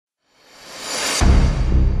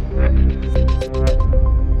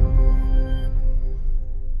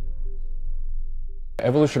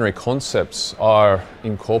Evolutionary concepts are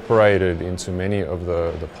incorporated into many of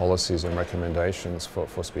the policies and recommendations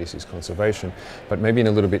for species conservation, but maybe in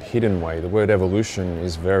a little bit hidden way. The word evolution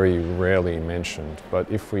is very rarely mentioned, but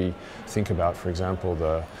if we think about, for example,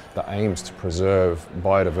 the aims to preserve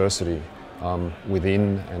biodiversity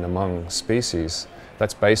within and among species,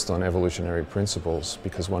 that's based on evolutionary principles,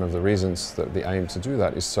 because one of the reasons that the aim to do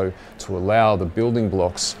that is so to allow the building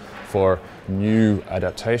blocks for new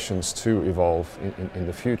adaptations to evolve in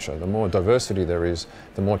the future. The more diversity there is,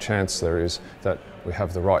 the more chance there is that we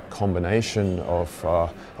have the right combination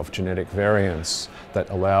of genetic variants that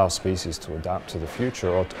allow species to adapt to the future,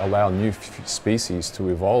 or to allow new species to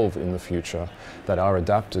evolve in the future that are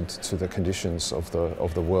adapted to the conditions of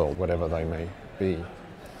the world, whatever they may be.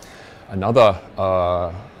 Another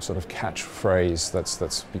sort of catchphrase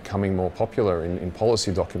that's becoming more popular in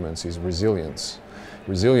policy documents is resilience.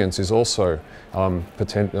 Resilience is also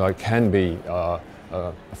can be a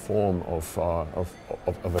form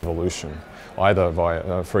of evolution, either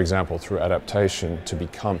via, for example, through adaptation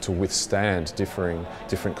to withstand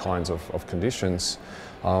different kinds of conditions.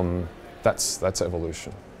 That's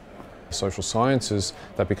evolution. Social sciences,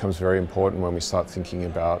 that becomes very important when we start thinking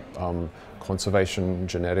about conservation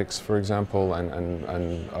genetics, for example,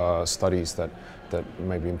 and studies that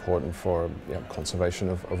may be important for conservation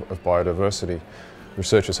of biodiversity.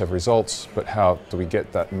 Researchers have results, but how do we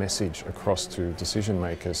get that message across to decision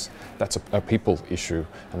makers? That's a people issue,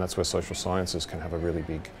 and that's where social sciences can have a really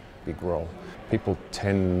big role. People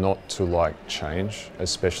tend not to like change,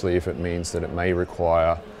 especially if it means that it may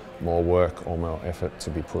require more work or more effort to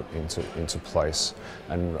be put into place.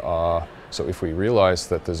 And so if we realize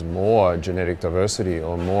that there's more genetic diversity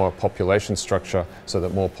or more population structure so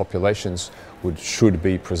that more populations should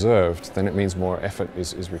be preserved, then it means more effort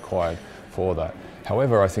is required for that.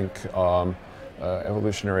 However, I think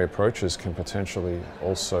evolutionary approaches can potentially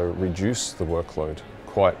also reduce the workload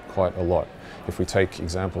quite a lot. If we take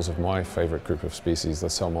examples of my favorite group of species, the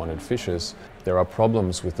salmonid fishes, there are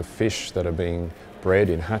problems with the fish that are being bred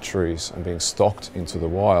in hatcheries and being stocked into the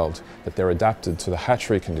wild, that they're adapted to the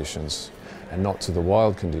hatchery conditions and not to the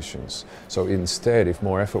wild conditions. So instead, if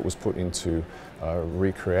more effort was put into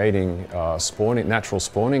recreating natural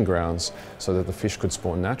spawning grounds so that the fish could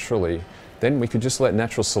spawn naturally, then we could just let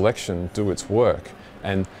natural selection do its work.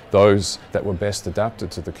 And those that were best adapted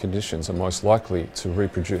to the conditions are most likely to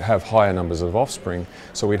reproduce, have higher numbers of offspring,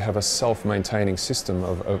 so we'd have a self-maintaining system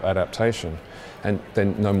of adaptation. And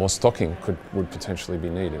then no more stocking would potentially be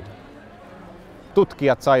needed.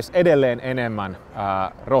 Tutkijat sais edelleen enemmän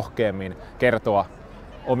rohkeammin kertoa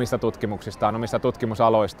omista tutkimuksistaan, omista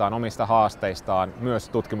tutkimusaloistaan, omista haasteistaan myös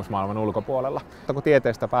tutkimusmaailman ulkopuolella. Kun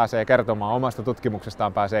tieteestä pääsee kertomaan, omasta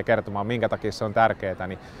tutkimuksestaan pääsee kertomaan, minkä takia se on tärkeää,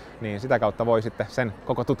 niin sitä kautta voi sitten sen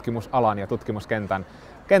koko tutkimusalan ja tutkimuskentän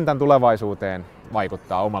tulevaisuuteen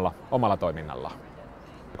vaikuttaa omalla toiminnallaan.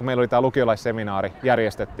 Kun meillä oli tämä lukiolaisseminaari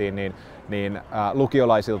järjestettiin, niin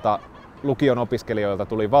lukion opiskelijoilta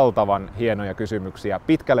tuli valtavan hienoja kysymyksiä,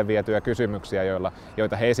 pitkälle vietyjä kysymyksiä,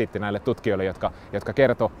 joita he esitti näille tutkijoille, jotka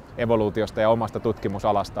kertoi evoluutiosta ja omasta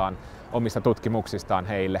tutkimusalastaan, omista tutkimuksistaan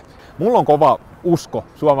heille. Mulla on kova usko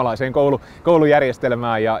suomalaiseen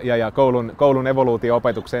koulujärjestelmään ja koulun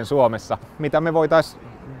evoluutio-opetukseen Suomessa. Mitä me voitaisiin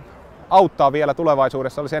auttaa vielä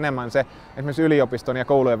tulevaisuudessa olisi enemmän se esimerkiksi yliopiston ja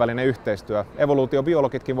koulujen välinen yhteistyö.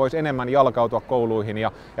 Evoluutiobiologitkin vois enemmän jalkautua kouluihin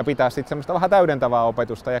ja pitää sitten semmoista vähän täydentävää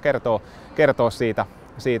opetusta ja kertoa siitä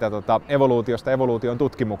evoluutiosta, evoluution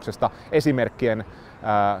tutkimuksesta esimerkkien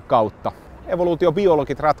kautta.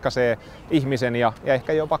 Evoluutiobiologit ratkaisee ihmisen ja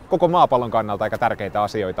ehkä jopa koko maapallon kannalta aika tärkeitä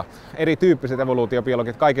asioita. Erityyppiset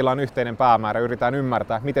evoluutiobiologit, kaikilla on yhteinen päämäärä, yritetään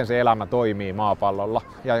ymmärtää, miten se elämä toimii maapallolla.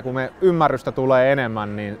 Ja kun me ymmärrystä tulee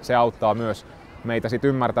enemmän, niin se auttaa myös meitä sit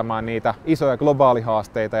ymmärtämään niitä isoja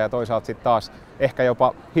globaalihaasteita ja toisaalta sitten taas ehkä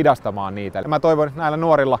jopa hidastamaan niitä. Mä toivon, että näillä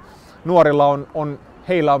nuorilla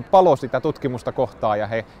heillä on palo sitä tutkimusta kohtaan ja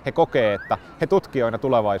he kokee, että he tutkijoina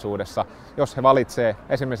tulevaisuudessa, jos he valitsee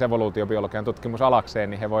esimerkiksi evoluutiobiologian tutkimusalakseen,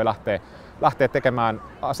 niin he voi lähteä tekemään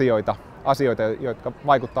asioita, jotka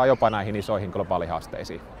vaikuttaa jopa näihin isoihin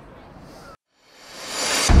globaalihaasteisiin.